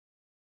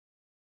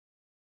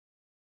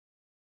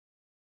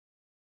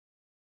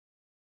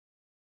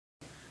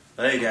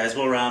Hey guys,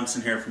 Will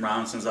Robinson here from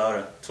Robinson's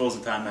Auto,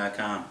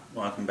 toolsandtime.com.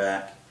 Welcome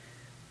back.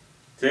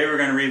 Today we're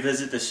going to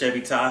revisit the Chevy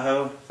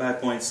Tahoe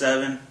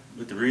 5.7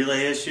 with the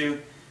relay issue.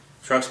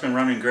 The truck's been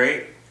running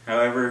great.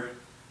 However,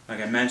 like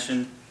I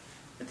mentioned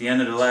at the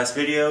end of the last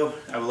video,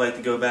 I would like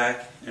to go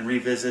back and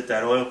revisit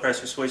that oil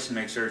pressure switch to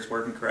make sure it's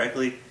working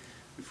correctly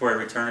before I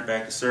return it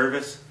back to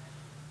service.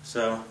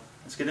 So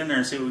let's get in there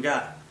and see what we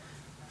got.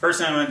 First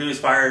thing I'm going to do is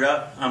fire it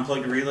up,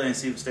 unplug the relay, and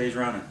see if it stays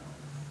running.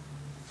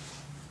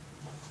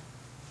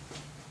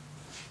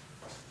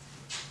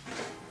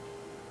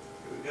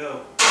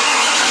 Go.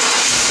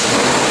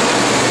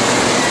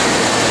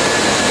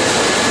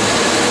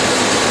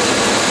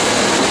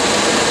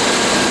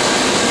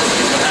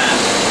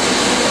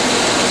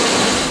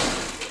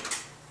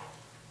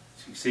 As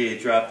you can see,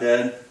 it dropped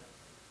dead.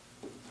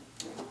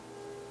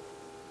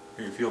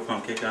 Hear your fuel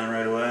pump kick on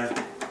right away.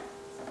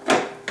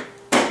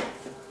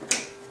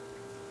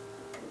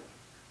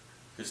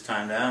 Just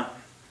timed out.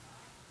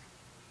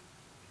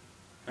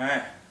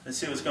 Alright, let's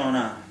see what's going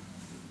on.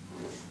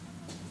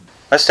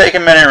 Let's take a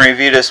minute and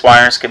review this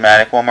wiring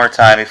schematic one more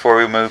time before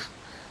we move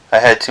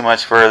ahead too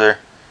much further.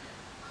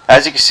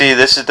 As you can see,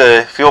 this is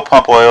the fuel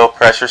pump oil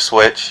pressure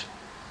switch.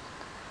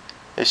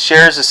 It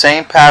shares the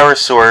same power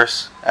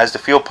source as the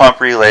fuel pump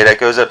relay that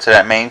goes up to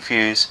that main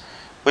fuse,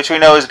 which we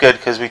know is good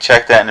because we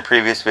checked that in the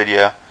previous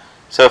video.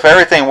 So if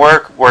everything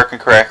working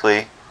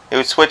correctly, it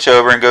would switch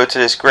over and go to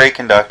this gray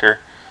conductor,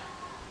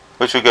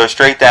 which would go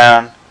straight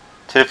down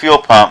to the fuel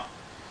pump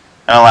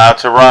and allow it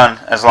to run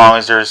as long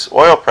as there's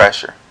oil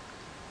pressure,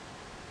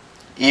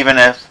 even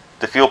if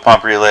the fuel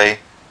pump relay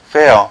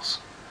fails.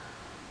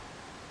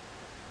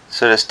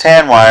 So this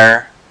tan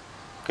wire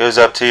goes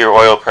up to your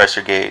oil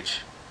pressure gauge.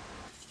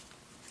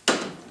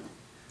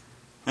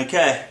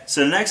 Okay,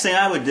 so the next thing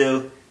I would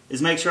do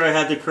is make sure I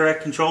have the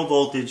correct control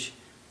voltage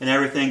and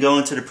everything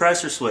going to the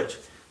pressure switch.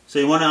 So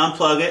you want to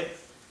unplug it.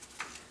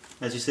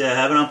 As you see, I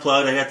have it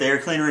unplugged. I got the air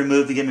cleaner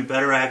removed to give me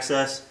better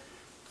access.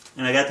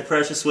 And I got the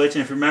pressure switch.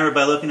 And if you remember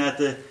by looking at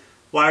the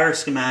wire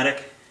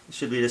schematic, it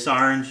should be this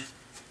orange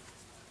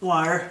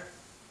wire.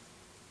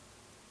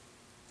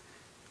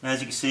 As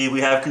you can see,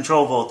 we have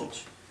control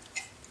voltage.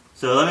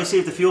 So let me see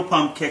if the fuel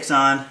pump kicks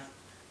on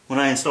when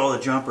I install the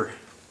jumper.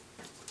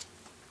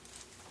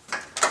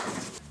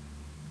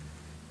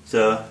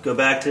 So go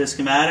back to the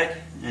schematic,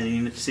 and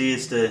you can see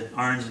it's the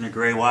orange and the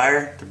gray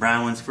wire. The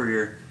brown one's for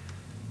your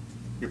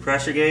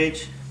pressure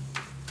gauge.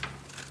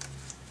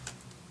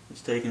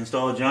 Let's take and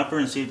install the jumper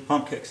and see if the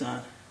pump kicks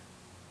on.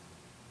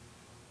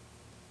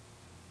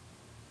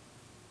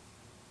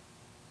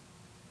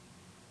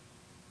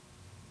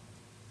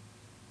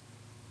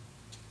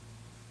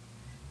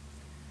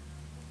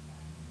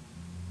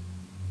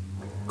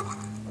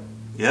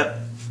 Yep.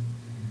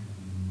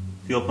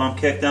 Fuel pump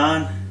kicked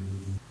on.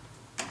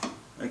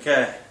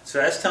 Okay, so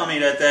that's telling me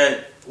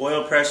that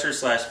oil pressure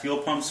 / fuel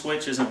pump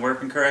switch isn't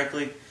working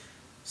correctly.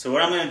 So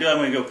what I'm going to do, I'm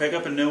going to go pick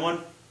up a new one.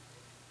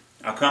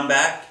 I'll come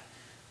back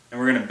and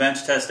we're going to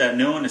bench test that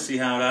new one to see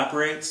how it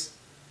operates,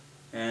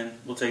 and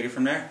we'll take it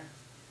from there.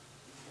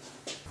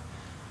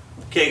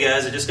 Okay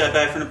guys, I just got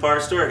back from the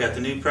parts store. I got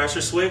the new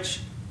pressure switch,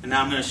 and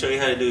now I'm going to show you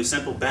how to do a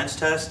simple bench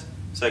test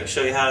so I can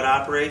show you how it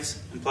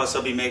operates, and plus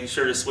I'll be making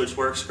sure the switch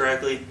works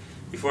correctly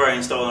before I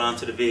install it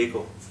onto the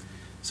vehicle.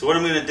 So what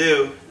I'm going to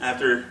do,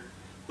 after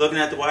looking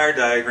at the wire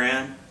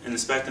diagram and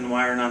inspecting the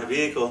wiring on the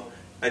vehicle,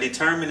 I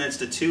determined it's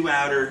the two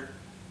outer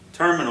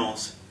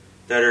terminals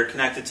that are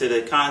connected to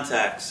the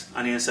contacts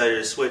on the inside of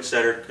the switch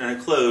that are going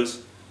to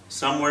close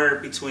somewhere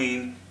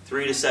between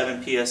 3 to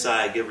 7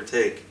 psi, give or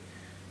take.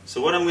 So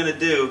what I'm going to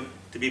do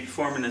to be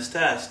performing this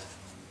test,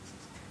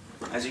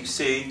 as you can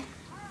see,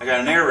 I got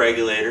an air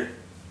regulator.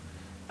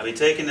 I'll be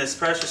taking this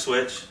pressure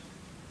switch,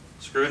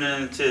 screwing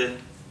it into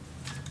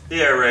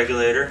the air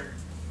regulator,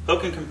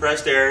 hooking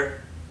compressed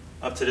air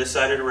up to this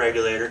side of the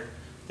regulator.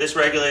 This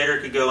regulator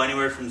could go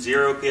anywhere from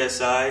 0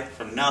 psi,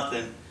 from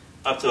nothing,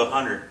 up to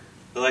 100.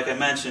 But like I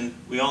mentioned,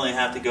 we only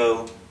have to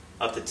go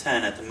up to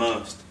 10 at the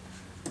most.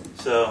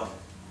 So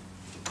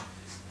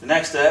the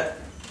next step,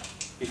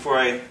 before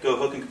I go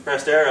hooking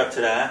compressed air up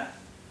to that,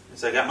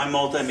 is I got my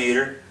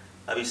multimeter.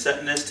 I'll be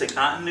setting this to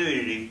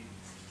continuity.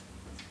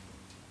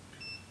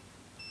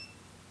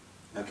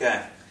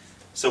 Okay,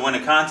 so when the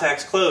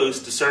contact's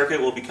closed, the circuit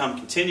will become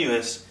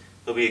continuous.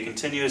 There'll be a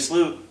continuous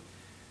loop.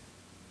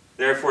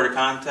 Therefore, the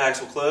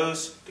contacts will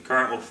close, the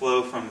current will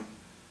flow from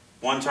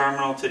one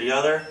terminal to the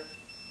other,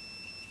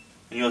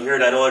 and you'll hear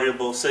that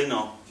audible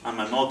signal on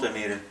my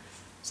multimeter.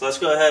 So let's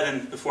go ahead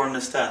and perform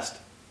this test.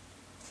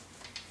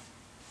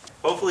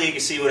 Hopefully you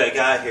can see what I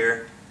got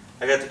here.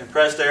 I got the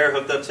compressed air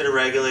hooked up to the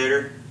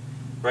regulator.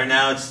 Right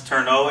now it's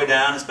turned all the way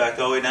down, it's back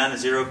all the way down to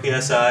 0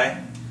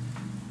 psi.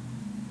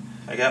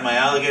 I got my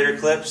alligator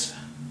clips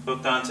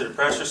hooked onto the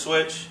pressure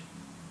switch.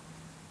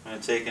 I'm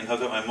going to take and hook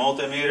up my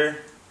multimeter.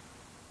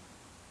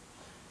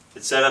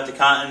 It's set up to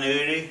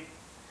continuity.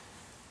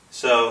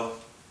 So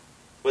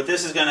what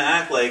this is going to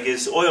act like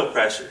is oil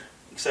pressure,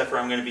 except for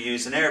I'm going to be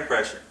using air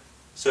pressure.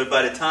 So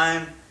by the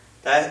time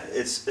that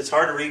it's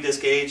hard to read this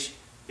gauge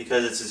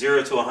because it's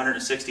 0 to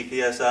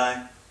 160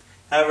 psi.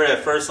 However,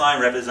 that first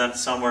line represents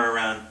somewhere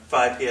around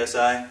 5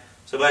 psi.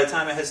 So by the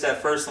time it hits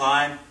that first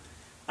line,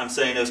 I'm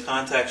saying those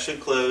contacts should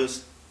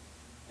close,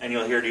 and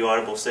you'll hear the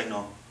audible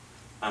signal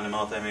on the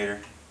multimeter.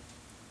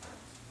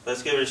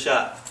 Let's give it a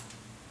shot.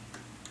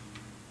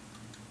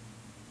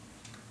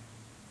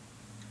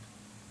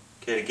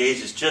 Okay, the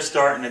gauge is just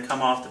starting to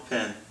come off the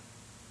pin.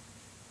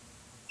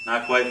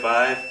 Not quite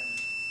 5.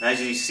 And as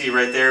you see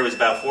right there, it was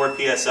about 4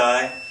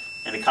 psi,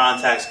 and the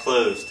contacts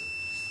closed.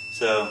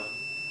 So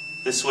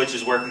this switch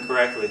is working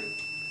correctly.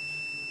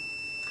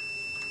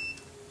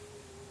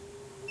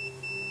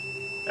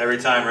 Every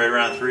time, right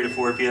around 3 to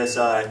 4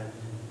 psi,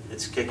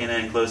 it's kicking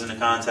in, closing the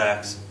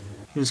contacts.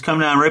 It's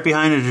coming down right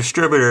behind the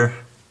distributor,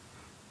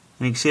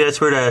 and you can see that's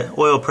where that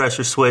oil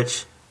pressure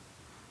switch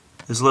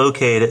is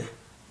located.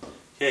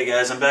 Okay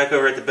guys, I'm back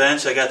over at the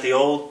bench. I got the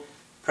old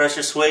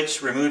pressure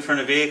switch removed from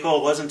the vehicle.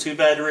 It wasn't too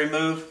bad to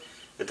remove.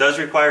 It does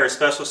require a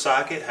special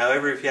socket.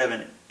 However, if you have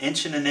an 1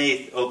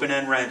 1/8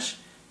 open-end wrench,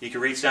 you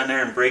can reach down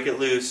there and break it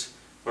loose,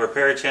 or a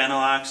pair of channel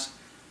locks,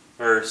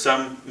 or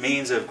some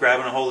means of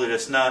grabbing a hold of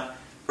this nut,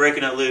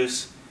 breaking it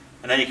loose,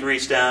 and then you can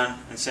reach down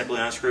and simply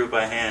unscrew it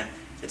by hand.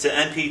 It's an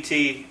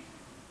NPT,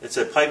 it's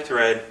a pipe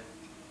thread,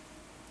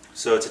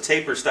 so it's a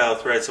taper style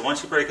thread, so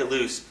once you break it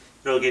loose,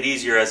 it'll get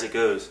easier as it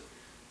goes.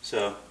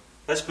 So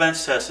let's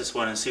bench test this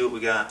one and see what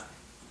we got.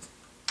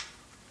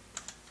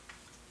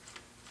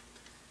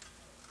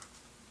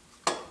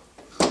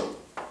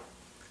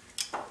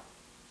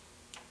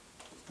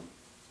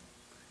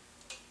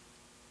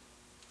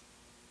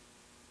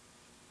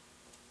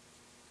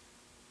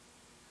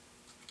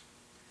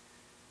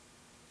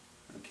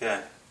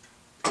 Okay,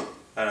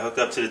 got it hooked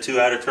up to the 2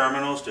 outer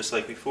terminals just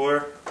like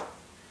before.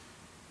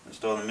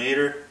 Install the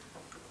meter.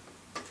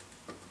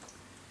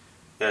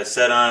 Got it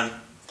set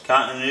on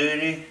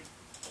continuity.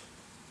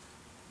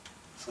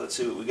 So let's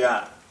see what we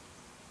got.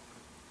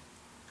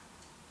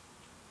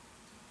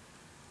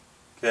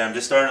 Okay, I'm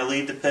just starting to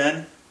lead the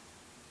pin.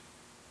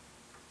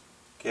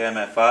 Okay, I'm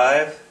at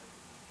 5.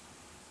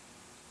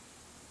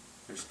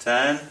 There's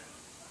 10.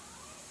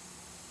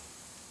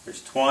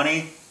 There's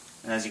 20.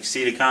 And as you can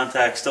see, the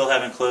contacts still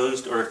haven't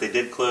closed, or if they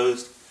did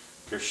close,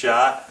 they're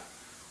shot.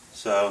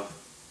 So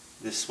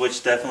this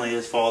switch definitely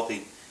is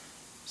faulty.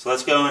 So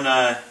let's go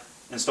and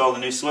install the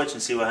new switch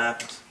and see what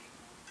happens.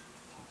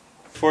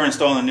 Before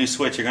installing the new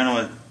switch, you're going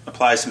to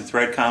apply some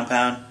thread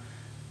compound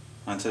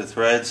onto the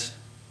threads.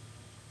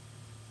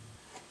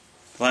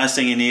 The last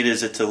thing you need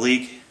is it to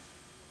leak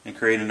and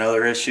create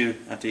another issue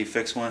after you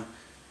fix one.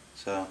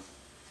 So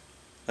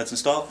let's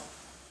install it.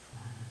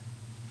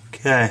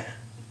 Okay.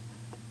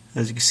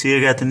 As you can see,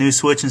 I got the new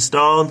switch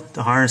installed.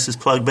 The harness is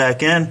plugged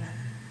back in.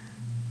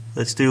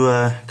 Let's do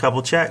a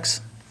couple checks.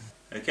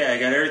 Okay, I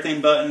got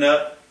everything buttoned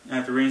up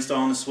after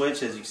reinstalling the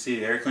switch. As you can see,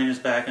 the air cleaner's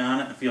back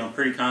on it. I'm feeling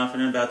pretty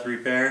confident about the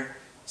repair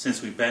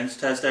since we bench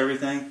test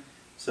everything.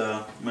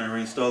 So I'm going to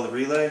reinstall the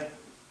relay.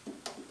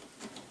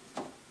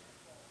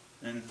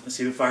 And let's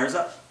see if it fires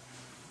up.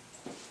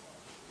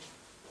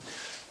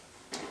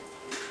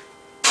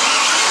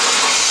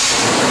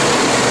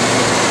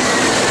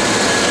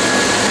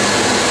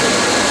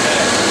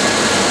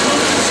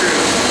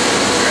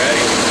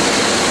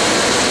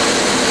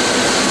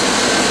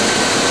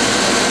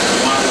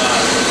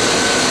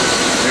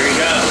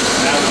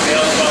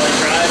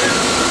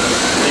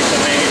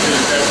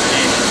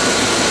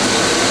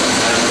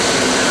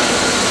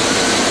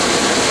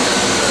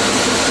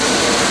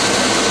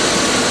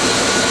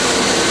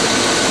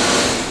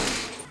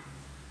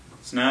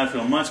 So now I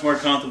feel much more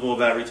comfortable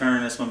about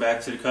returning this one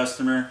back to the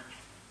customer.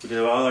 We did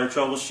all our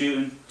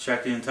troubleshooting,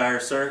 checked the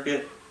entire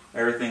circuit,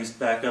 everything's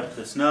back up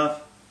to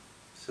snuff,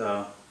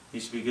 so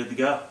you should be good to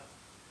go.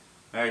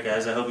 Alright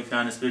guys, I hope you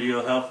found this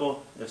video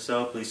helpful. If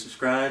so, please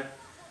subscribe.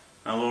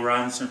 I'm Will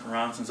Robinson from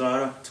Robinson's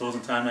Auto,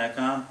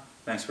 toolsandtime.com.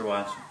 Thanks for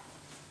watching.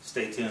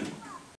 Stay tuned.